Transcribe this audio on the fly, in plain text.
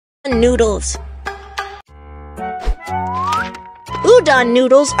Noodles. Udon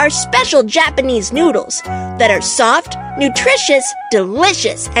noodles are special Japanese noodles that are soft, nutritious,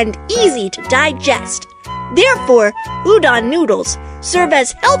 delicious, and easy to digest. Therefore, udon noodles serve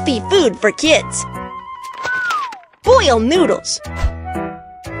as healthy food for kids. Boil noodles.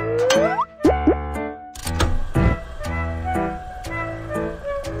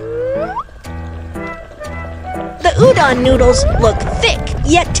 The udon noodles look thick,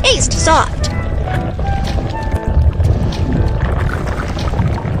 yet taste soft.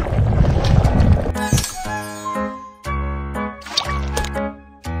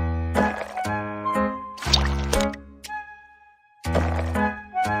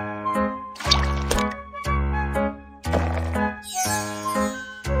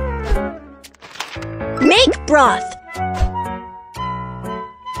 Make broth.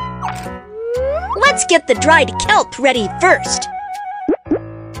 Let's get the dried kelp ready first.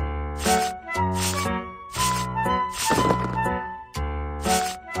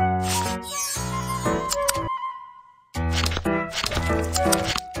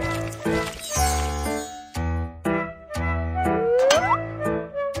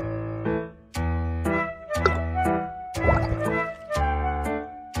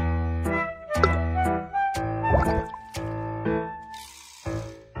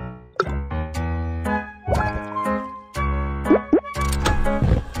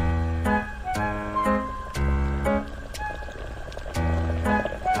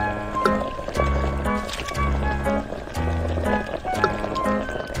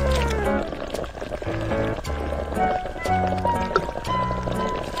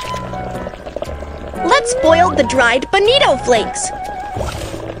 Let's boil the dried bonito flakes.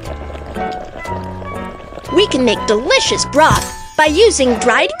 We can make delicious broth by using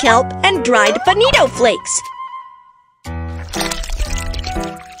dried kelp and dried bonito flakes.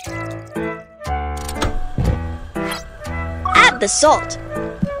 Add the salt.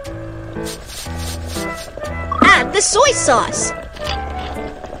 Add the soy sauce.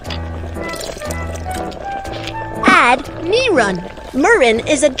 Add mirin. Mirin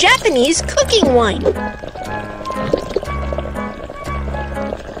is a Japanese cooking wine.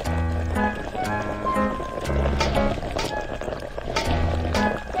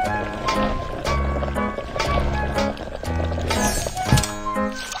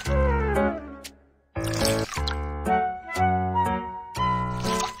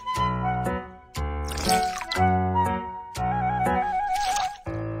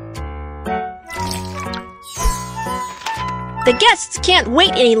 The guests can't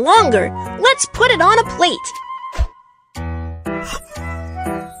wait any longer. Let's put it on a plate.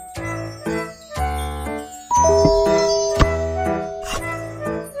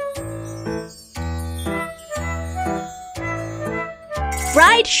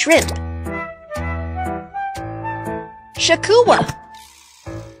 Fried shrimp. Shakuwa.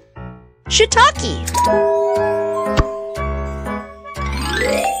 Shiitake.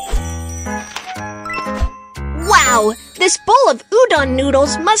 Wow! This bowl of udon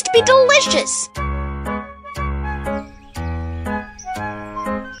noodles must be delicious!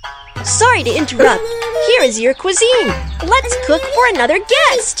 Sorry to interrupt. Here is your cuisine. Let's cook for another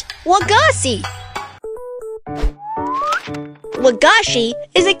guest! Wagashi! Wagashi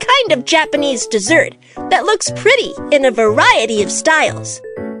is a kind of Japanese dessert that looks pretty in a variety of styles.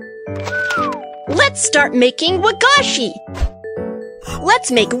 Let's start making wagashi. Let's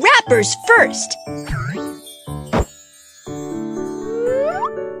make wrappers first.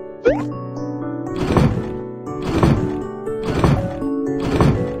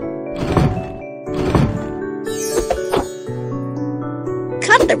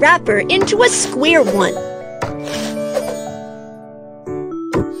 Cut the wrapper into a square one.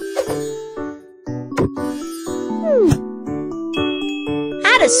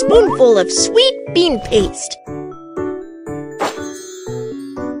 Add a spoonful of sweet bean paste.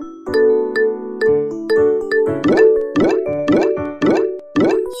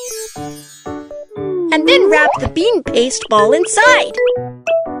 And then wrap the bean paste ball inside.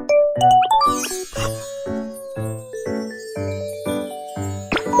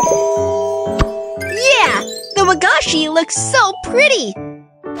 Yeah! The wagashi looks so pretty!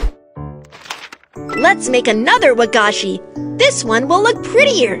 Let's make another wagashi. This one will look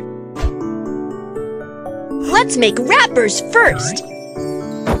prettier. Let's make wrappers first.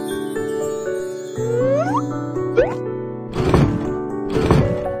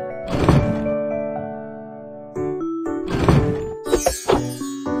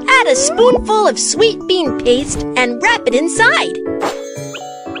 Add a spoonful of sweet bean paste and wrap it inside.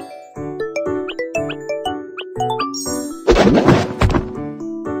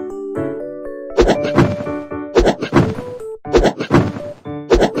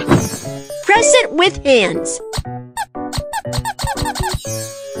 with hands.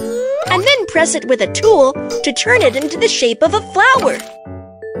 And then press it with a tool to turn it into the shape of a flower.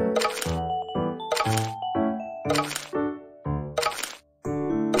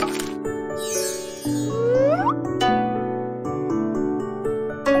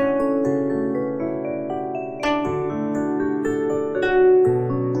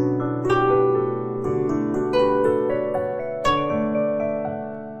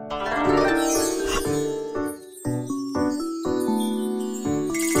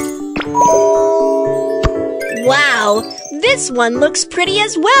 Wow, this one looks pretty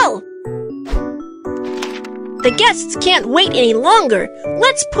as well. The guests can't wait any longer.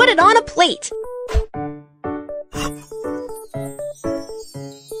 Let's put it on a plate.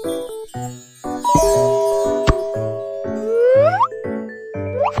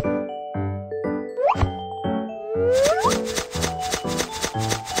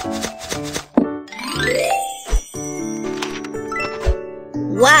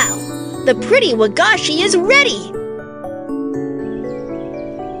 Wow, the pretty Wagashi is ready!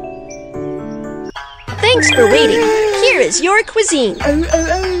 Thanks for waiting. Here is your cuisine.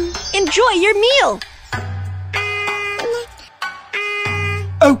 Enjoy your meal!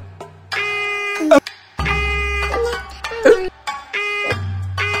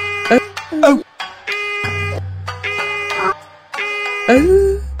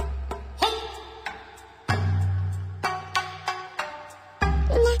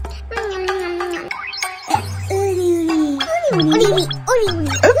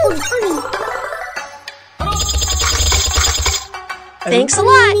 Thanks a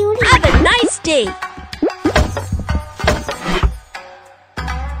lot. Have a nice day.